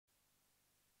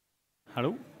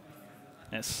Hello?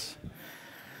 Yes.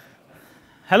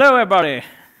 Hello, everybody.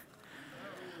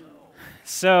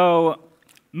 So,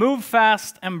 move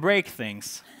fast and break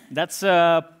things. That's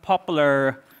a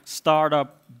popular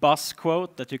startup buzz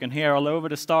quote that you can hear all over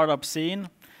the startup scene.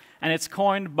 And it's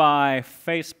coined by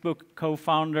Facebook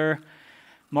co-founder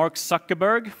Mark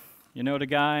Zuckerberg. You know the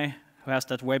guy who has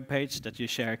that web page that you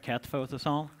share cat photos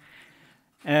on?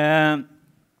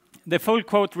 The full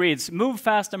quote reads, "Move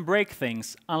fast and break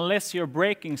things. Unless you're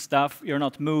breaking stuff, you're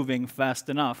not moving fast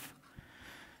enough."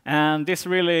 And this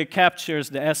really captures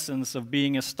the essence of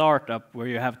being a startup where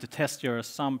you have to test your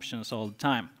assumptions all the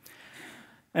time.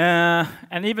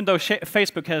 And even though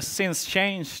Facebook has since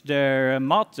changed their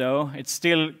motto, it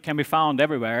still can be found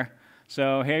everywhere.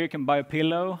 So here you can buy a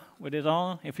pillow with it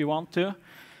on if you want to.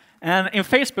 And in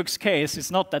Facebook's case,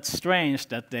 it's not that strange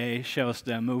that they chose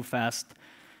the move fast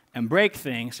and break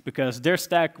things, because their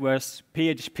stack was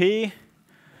PHP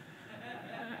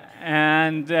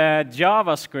and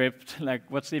JavaScript, like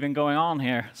what's even going on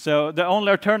here? So the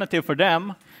only alternative for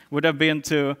them would have been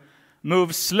to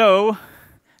move slow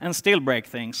and still break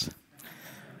things.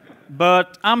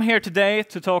 But I'm here today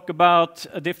to talk about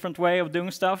a different way of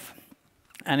doing stuff,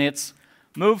 and it's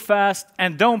move fast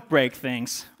and don't break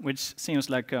things, which seems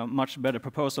like a much better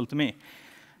proposal to me.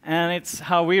 And it's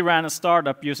how we ran a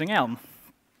startup using Elm.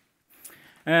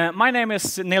 My name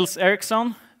is Nils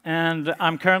Eriksson, and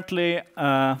I'm currently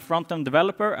a front-end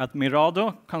developer at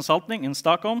Mirado Consulting in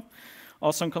Stockholm.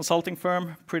 Awesome consulting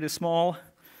firm, pretty small.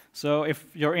 So if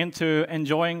you're into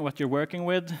enjoying what you're working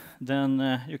with,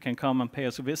 then you can come and pay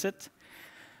us a visit.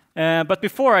 But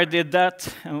before I did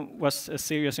that and was a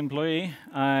serious employee,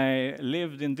 I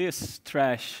lived in this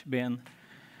trash bin.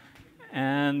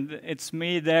 And it's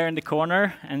me there in the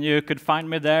corner, and you could find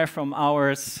me there from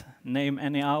hours, name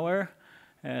any hour,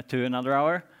 to another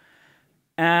hour.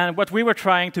 And what we were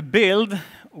trying to build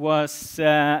was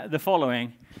the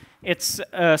following. It's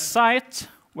a site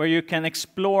where you can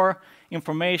explore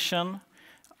information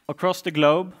across the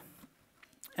globe,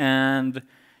 and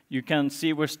you can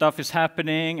see where stuff is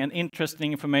happening, and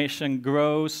interesting information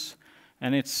grows,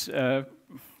 and it's a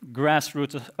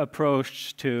grassroots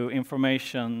approach to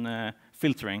information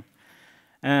filtering.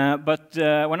 But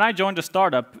when I joined the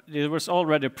startup, there was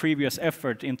already a previous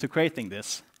effort into creating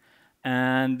this.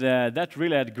 And that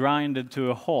really had grinded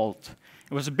to a halt.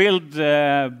 It was built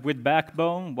with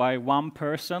backbone by one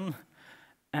person,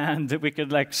 and we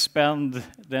could like spend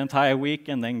the entire week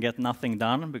and then get nothing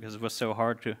done because it was so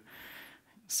hard to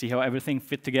see how everything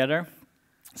fit together.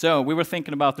 So we were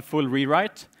thinking about the full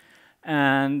rewrite,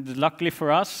 and luckily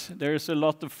for us, there's a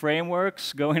lot of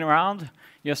frameworks going around.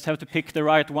 You just have to pick the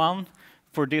right one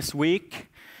for this week.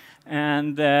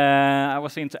 And I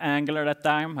was into Angular at that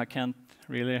time. I can't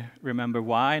really remember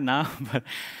why now, but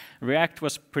React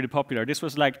was pretty popular. This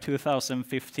was like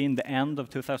 2015, the end of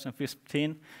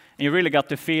 2015. And you really got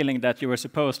the feeling that you were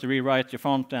supposed to rewrite your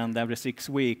front end every 6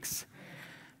 weeks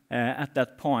at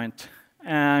that point.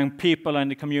 And people in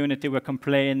the community were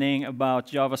complaining about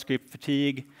JavaScript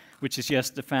fatigue, which is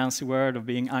just the fancy word of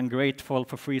being ungrateful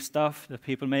for free stuff that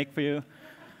people make for you.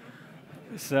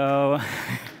 So,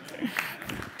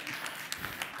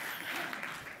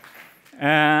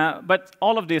 but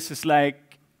all of this is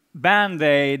like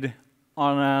Band-Aid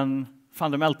on a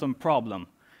fundamental problem,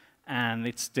 and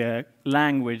it's the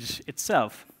language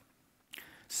itself.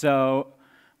 So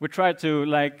we try to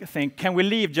like think, can we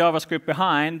leave JavaScript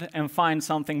behind and find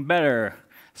something better?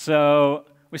 So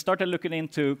we started looking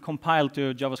into compiled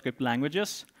to JavaScript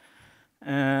languages,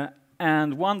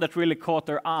 and one that really caught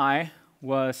our eye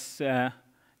was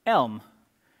Elm.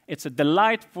 It's a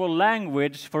delightful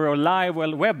language for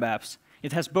reliable web apps.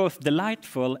 It has both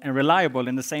delightful and reliable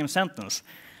in the same sentence.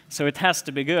 So it has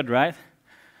to be good, right?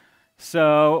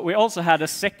 So we also had a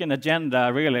second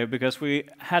agenda, really, because we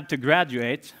had to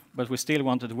graduate, but we still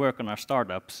wanted to work on our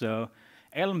startup. So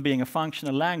Elm, being a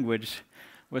functional language,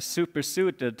 was super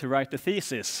suited to write a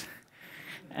thesis.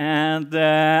 And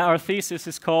our thesis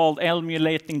is called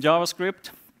Emulating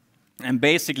JavaScript. And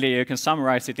basically, you can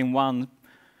summarize it in one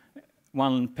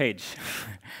page.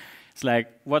 It's like,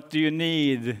 what do you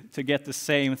need to get the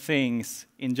same things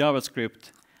in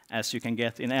JavaScript as you can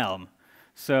get in Elm?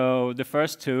 So the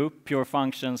first two, pure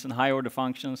functions and high-order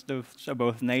functions, those are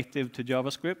both native to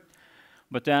JavaScript.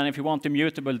 But then if you want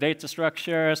immutable data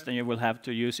structures, then you will have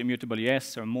to use immutable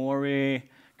yes or Mori.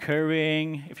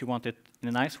 Currying, if you want it in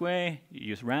a nice way,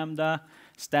 you use Lambda.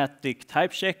 Static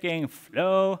type checking,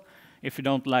 flow. If you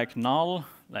don't like null,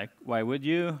 like why would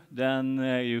you, then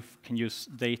you can use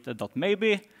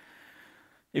data.maybe.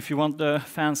 If you want the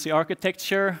fancy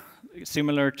architecture,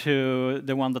 similar to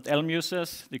the one that Elm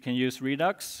uses, you can use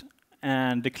Redux.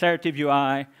 and declarative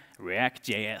UI,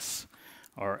 React.js,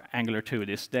 or Angular 2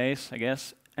 these days, I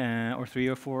guess, or 3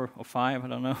 or 4 or 5, I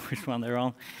don't know which one they're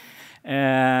on.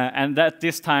 And that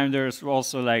this time there's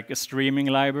also like a streaming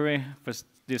library, because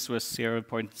this was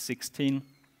 0.16.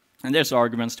 And there's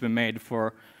arguments to be made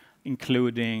for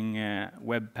including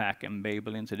Webpack and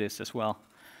Babel into this as well.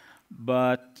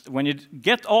 But when you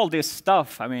get all this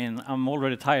stuff, I mean, I'm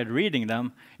already tired reading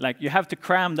them, like you have to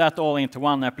cram that all into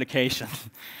one application.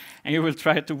 And you will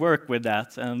try to work with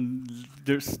that, and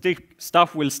the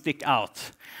stuff will stick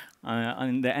out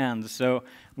in the end. So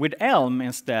with Elm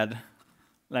instead,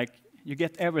 like you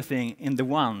get everything in the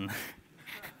one.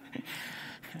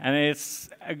 And it's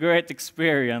a great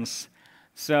experience.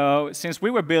 So since we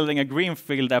were building a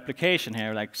greenfield application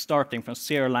here, like starting from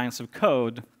 0 lines of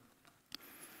code,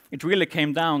 it really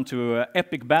came down to an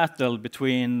epic battle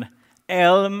between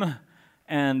Elm,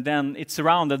 and then it's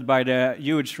surrounded by the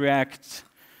huge React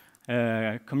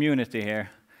community here.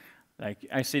 Like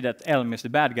I see that Elm is the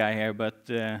bad guy here, but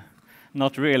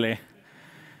not really.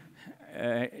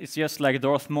 It's just like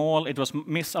Darth Maul. It was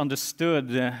misunderstood,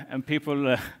 and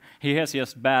people, he has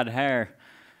just bad hair.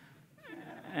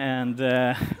 And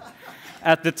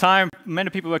at the time, many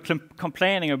people were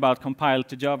complaining about compiled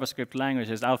to JavaScript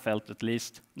languages, I felt at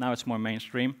least. Now it's more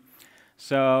mainstream.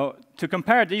 So to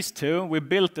compare these two, we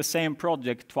built the same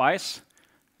project twice,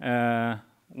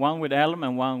 one with Elm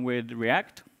and one with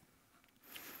React.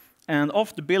 And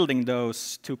after building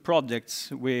those two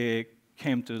projects, we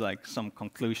came to like some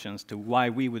conclusions to why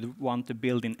we would want to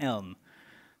build in Elm.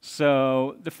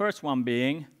 So the first one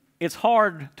being, it's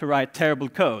hard to write terrible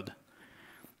code.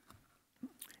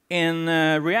 In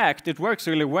React, it works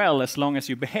really well as long as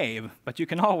you behave, but you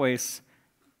can always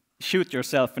shoot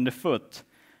yourself in the foot.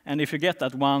 And if you get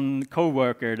that one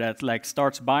coworker that like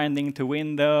starts binding to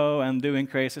window and doing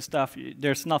crazy stuff,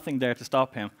 there's nothing there to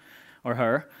stop him or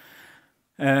her.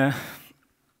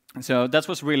 So that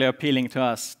was really appealing to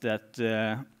us, that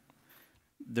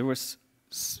there was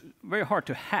very hard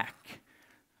to hack,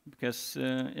 because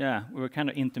yeah, we were kind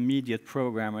of intermediate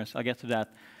programmers. I'll get to that.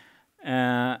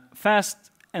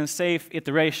 Fast and safe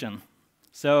iteration.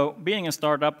 So being a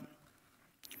startup,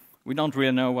 we don't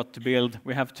really know what to build.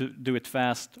 We have to do it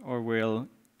fast, or we're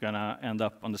gonna end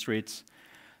up on the streets.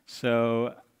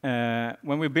 So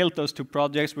when we built those two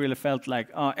projects, we really felt like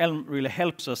Elm really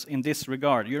helps us in this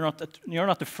regard. You're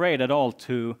not afraid at all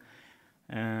to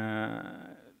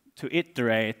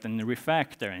iterate and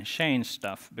refactor and change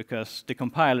stuff, because the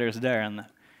compiler is there and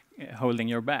holding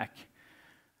your back.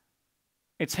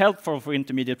 It's helpful for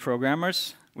intermediate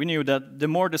programmers. We knew that the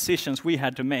more decisions we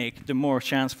had to make, the more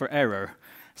chance for error.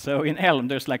 So in Elm,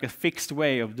 there's like a fixed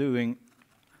way of doing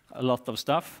a lot of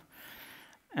stuff.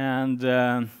 And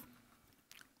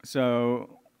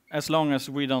so as long as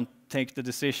we don't take the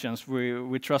decisions,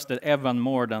 we trusted Evan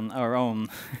more than our own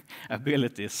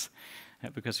abilities,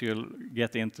 because you'll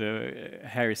get into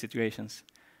hairy situations.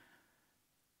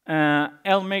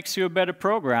 Elm makes you a better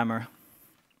programmer.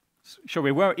 Sure,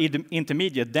 we were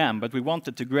intermediate then, but we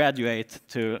wanted to graduate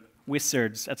to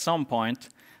wizards at some point.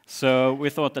 So we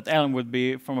thought that Elm would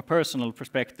be, from a personal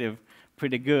perspective,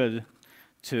 pretty good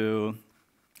to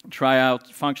try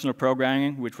out functional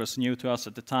programming, which was new to us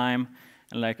at the time,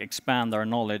 and like expand our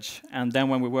knowledge. And then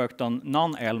when we worked on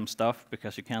non-Elm stuff,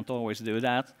 because you can't always do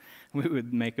that, we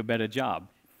would make a better job.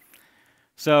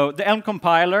 So the Elm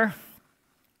compiler,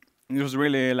 it was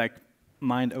really like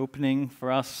mind-opening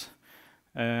for us.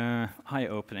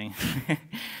 Eye-opening.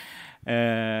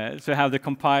 To have the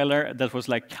compiler that was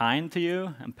like kind to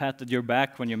you and patted your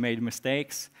back when you made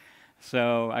mistakes.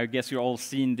 So I guess you've all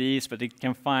seen these, but it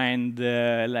can find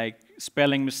like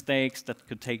spelling mistakes that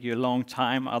could take you a long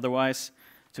time otherwise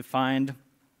to find.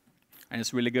 And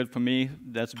it's really good for me,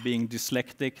 that's being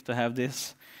dyslexic, to have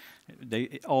this.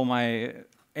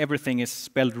 Everything is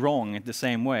spelled wrong the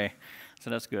same way, so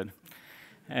that's good.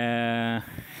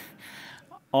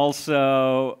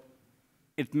 Also,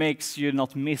 it makes you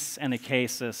not miss any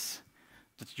cases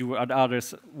that you would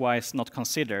otherwise not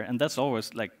consider. And that's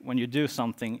always like when you do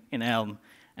something in Elm,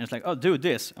 and it's like, oh, do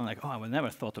this. I'm like, oh, I would never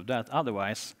thought of that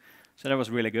otherwise. So that was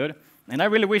really good. And I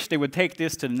really wish they would take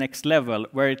this to the next level,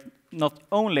 where it not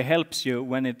only helps you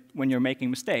when you're making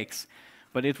mistakes,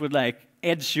 but it would like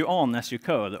edge you on as you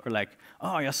code, or like,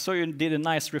 oh, I saw you did a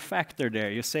nice refactor there.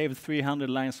 You saved 300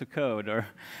 lines of code. Or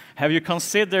have you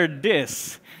considered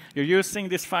this? You're using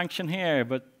this function here,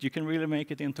 but you can really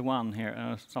make it into one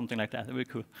here, something like that. That would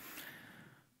be cool.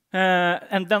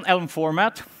 And then Elm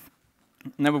Format.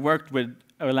 Never worked with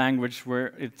a language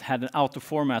where it had an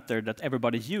auto-formatter that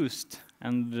everybody used.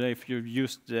 And if you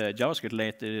used JavaScript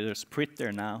later, there's Prit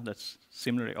there now. That's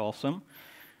similarly awesome.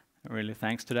 really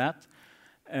thanks to that.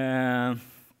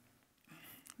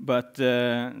 But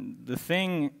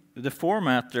the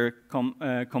formatter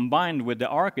combined with the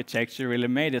architecture really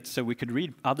made it so we could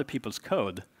read other people's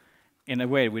code in a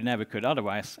way we never could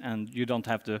otherwise, and you don't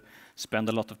have to spend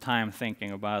a lot of time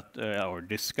thinking about or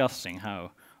discussing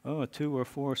how, 2 or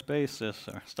 4 spaces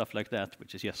or stuff like that,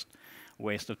 which is just a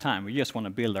waste of time. We just want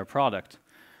to build our product.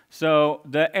 So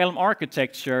the Elm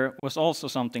architecture was also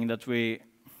something that we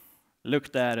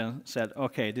looked at and said,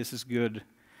 okay, this is good,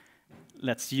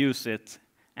 let's use it.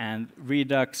 And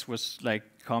Redux was like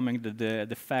coming the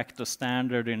de facto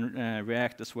standard in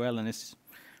React as well, and it's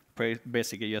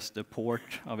basically just the port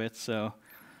of it. So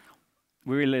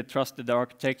we really trusted the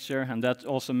architecture, and that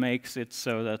also makes it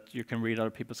so that you can read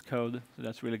other people's code. So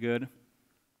that's really good.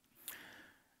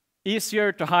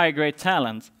 Easier to hire great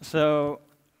talent. So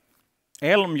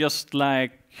Elm, just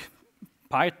like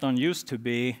Python used to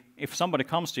be, if somebody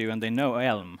comes to you and they know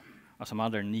Elm or some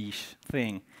other niche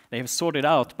thing, they have sorted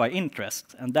out by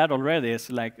interest, and that already is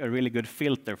like a really good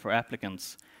filter for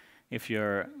applicants if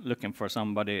you're looking for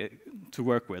somebody to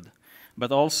work with.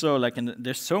 But also, like,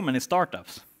 there's so many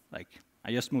startups. Like,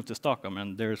 I just moved to Stockholm,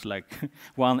 and there's like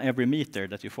one every meter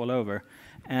that you fall over.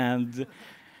 And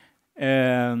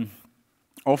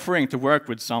offering to work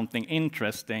with something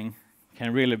interesting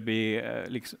can really be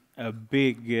like a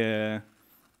big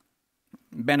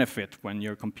benefit when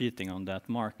you're competing on that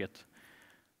market.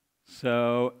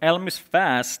 So Elm is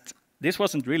fast. This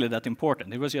wasn't really that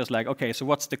important. It was just like, okay, so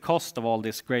what's the cost of all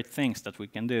these great things that we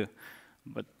can do?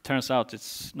 But turns out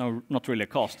it's not really a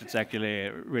cost. It's actually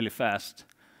really fast.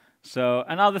 So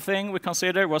another thing we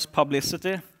considered was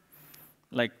publicity.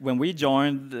 Like when we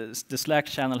joined, the Slack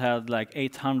channel had like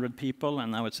 800 people,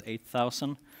 and now it's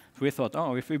 8,000. So we thought,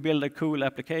 oh, if we build a cool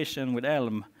application with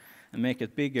Elm and make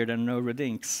it bigger than No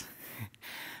Redinks,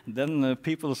 then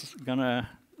people's gonna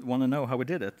want to know how we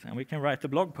did it, and we can write a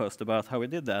blog post about how we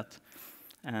did that.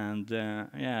 And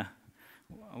yeah,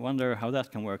 I wonder how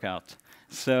that can work out.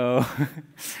 So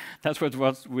that's what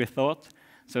we thought.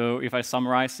 So if I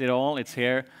summarize it all, it's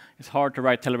here. It's hard to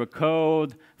write tellable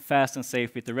code, fast and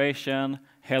safe iteration,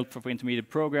 helpful for intermediate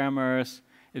programmers.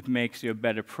 It makes you a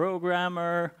better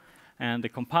programmer. And the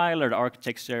compiler, the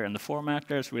architecture, and the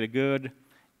formatter is really good.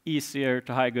 Easier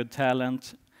to hire good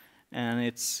talent. And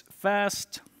it's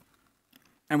fast.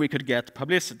 And we could get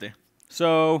publicity.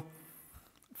 So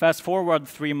fast forward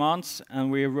 3 months,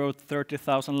 and we wrote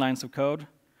 30,000 lines of code.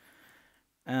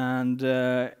 And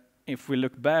if we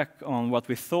look back on what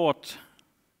we thought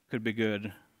could be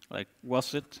good, like,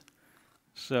 was it?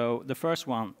 So the first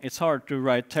one, it's hard to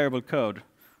write terrible code.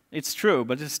 It's true,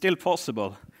 but it's still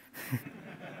possible.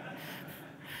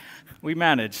 We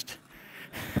managed.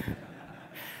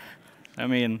 I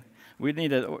mean, we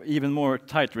needed even more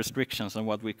tight restrictions on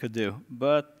what we could do.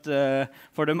 But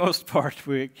for the most part,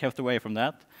 we kept away from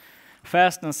that.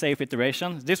 Fast and safe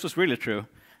iteration. This was really true.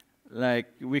 Like,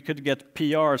 we could get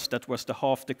PRs that was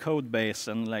half the code base,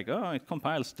 and like, oh, it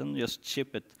compiles, then just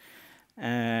ship it.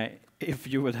 If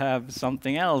you would have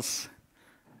something else,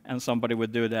 and somebody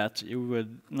would do that, you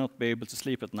would not be able to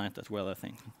sleep at night as well, I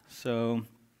think. So,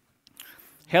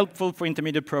 helpful for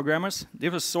intermediate programmers.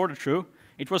 This was sort of true.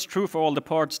 It was true for all the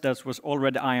parts that was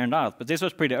already ironed out, but this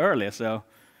was pretty early, so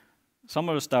some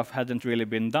of the stuff hadn't really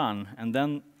been done. And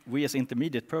then we as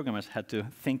intermediate programmers had to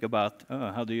think about,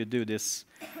 oh, how do you do this?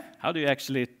 How do you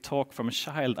actually talk from a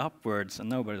child upwards?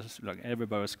 And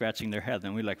everybody was scratching their head,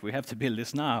 and we're like, we have to build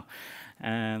this now.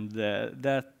 And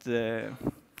that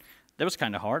was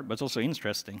kind of hard, but also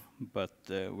interesting. But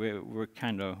we're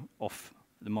kind of off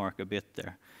the mark a bit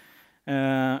there.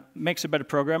 Makes you a better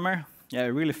programmer. Yeah, I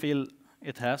really feel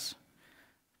it has.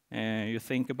 You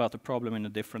think about the problem in a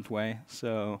different way,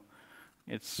 so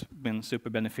it's been super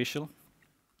beneficial.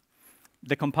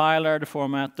 The compiler, the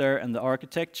formatter, and the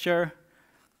architecture,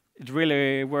 it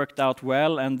really worked out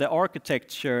well. And the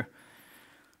architecture,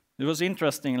 it was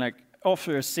interesting, like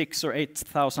after 6,000 or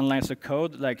 8,000 lines of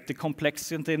code, like the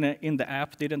complexity in the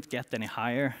app didn't get any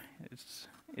higher.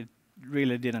 It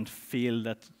really didn't feel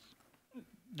that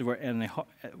there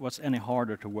was any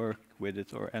harder to work with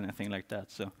it or anything like that.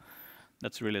 So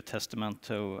that's really a testament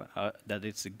to that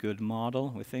it's a good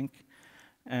model, we think.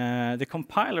 The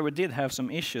compiler we did have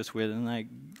some issues with, and I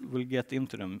will get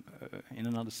into them in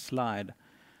another slide.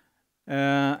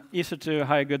 Easier to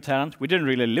hire good talent. We didn't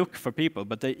really look for people,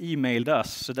 but they emailed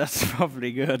us, so that's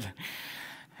probably good.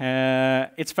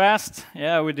 It's fast.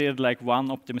 Yeah, we did like one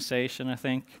optimization, I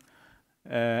think.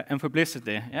 And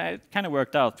publicity. Yeah, it kind of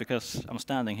worked out because I'm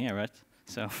standing here, right?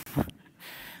 So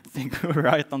I think we're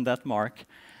right on that mark.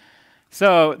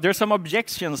 So there's some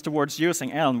objections towards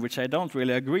using Elm, which I don't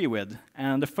really agree with.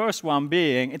 And the first one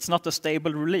being, it's not a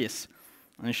stable release.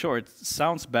 And sure, it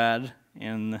sounds bad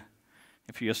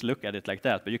if you just look at it like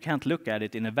that, but you can't look at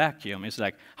it in a vacuum. It's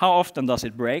like, how often does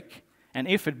it break? And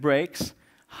if it breaks,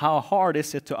 how hard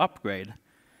is it to upgrade?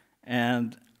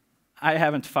 And I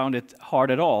haven't found it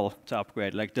hard at all to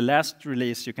upgrade. Like the last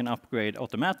release you can upgrade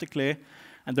automatically,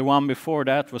 and the one before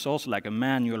that was also like a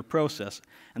manual process.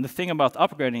 And the thing about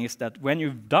upgrading is that when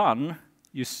you've done,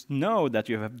 you know that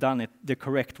you have done it the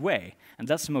correct way. And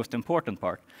that's the most important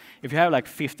part. If you have like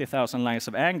 50,000 lines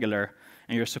of Angular,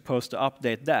 and you're supposed to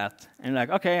update that, and you're like,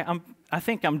 okay, I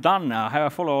think I'm done now. Have I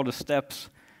followed all the steps?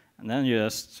 And then you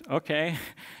just, okay,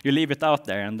 you leave it out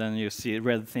there, and then you see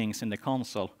red things in the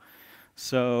console.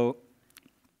 So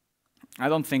I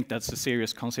don't think that's a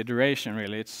serious consideration,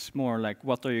 really. It's more like,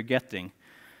 what are you getting?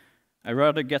 I'd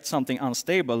rather get something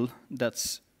unstable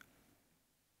that's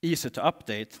easy to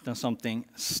update than something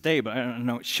stable. I don't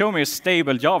know. Show me a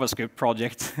stable JavaScript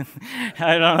project.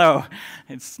 I don't know.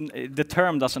 The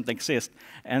term doesn't exist,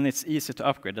 and it's easy to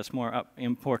upgrade. That's more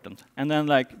important. And then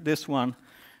like this one,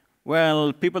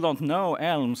 well, people don't know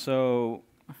Elm, so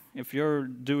if you're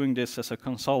doing this as a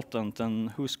consultant,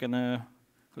 then who's gonna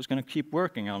keep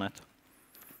working on it?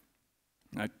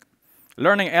 Like,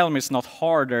 learning Elm is not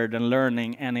harder than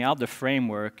learning any other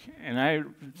framework, and I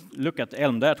look at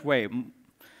Elm that way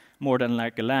more than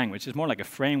like a language. It's more like a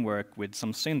framework with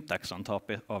some syntax on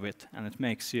top of it, and it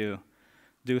makes you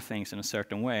do things in a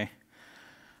certain way.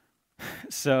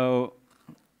 So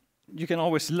you can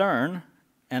always learn,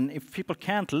 and if people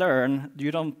can't learn,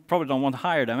 you probably don't want to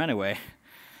hire them anyway.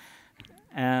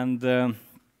 And the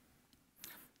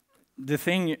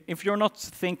thing, if you're not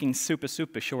thinking super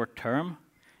short term,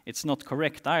 it's not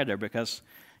correct either, because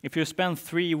if you spend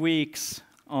 3 weeks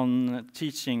on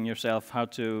teaching yourself how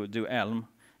to do Elm,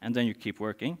 and then you keep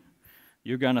working,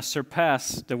 you're going to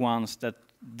surpass the ones that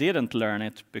didn't learn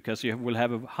it, because you will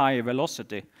have a higher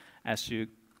velocity as you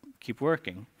keep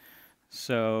working.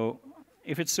 So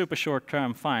if it's super short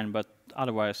term, fine, but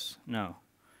otherwise, no.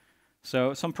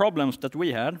 So some problems that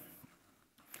we had.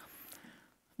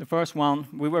 The first one,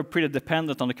 we were pretty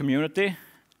dependent on the community,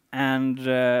 and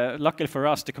luckily for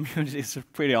us, the community is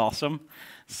pretty awesome.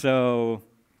 So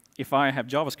if I have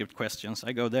JavaScript questions,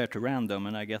 I go there to random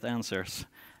and I get answers,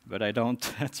 but I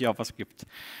don't at JavaScript,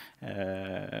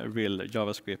 real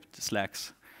JavaScript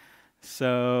Slacks.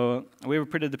 So we were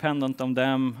pretty dependent on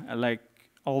them. Like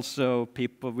also,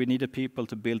 we needed people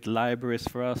to build libraries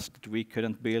for us that we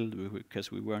couldn't build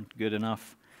because we weren't good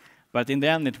enough. But in the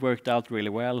end, it worked out really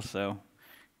well.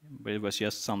 But it was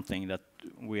just something that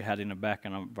we had in the back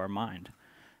of our mind.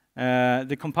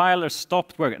 The compiler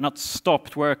stopped working, not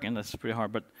stopped working, that's pretty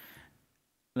hard, but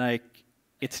like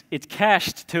it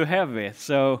cached too heavy.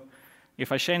 So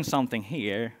if I change something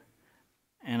here,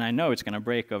 and I know it's going to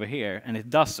break over here, and it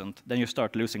doesn't, then you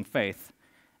start losing faith.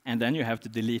 And then you have to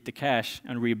delete the cache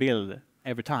and rebuild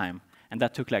every time. And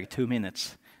that took like 2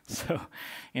 minutes. So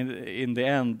in the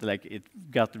end, like it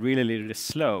got really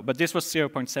slow. But this was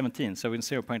 0.17, so in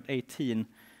 0.18,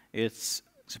 it's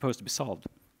supposed to be solved.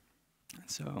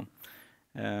 So,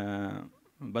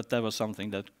 but that was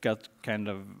something that got kind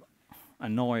of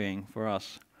annoying for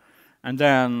us. And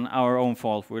then our own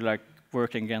fault, we're like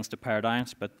working against the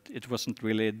paradigms, but it wasn't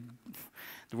really,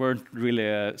 there weren't really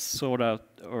a sort out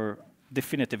or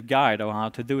definitive guide on how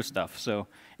to do stuff. So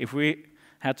if we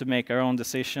had to make our own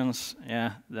decisions,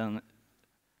 yeah, then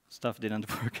stuff didn't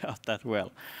work out that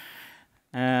well.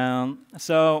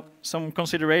 So some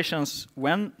considerations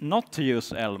when not to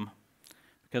use Elm,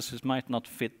 because it might not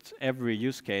fit every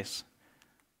use case.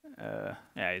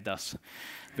 Yeah, it does.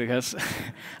 Because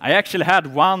I actually had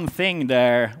one thing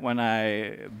there when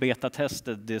I beta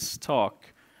tested this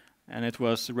talk, and it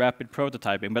was rapid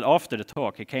prototyping. But after the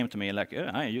talk, he came to me like,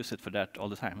 I use it for that all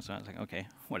the time. So I was like, okay,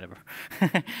 whatever.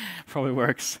 Probably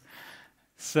works.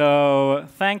 So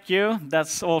thank you.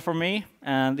 That's all from me.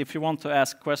 And if you want to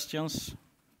ask questions,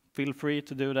 feel free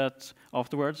to do that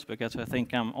afterwards, because I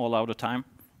think I'm all out of time.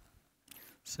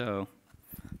 So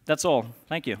that's all.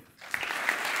 Thank you.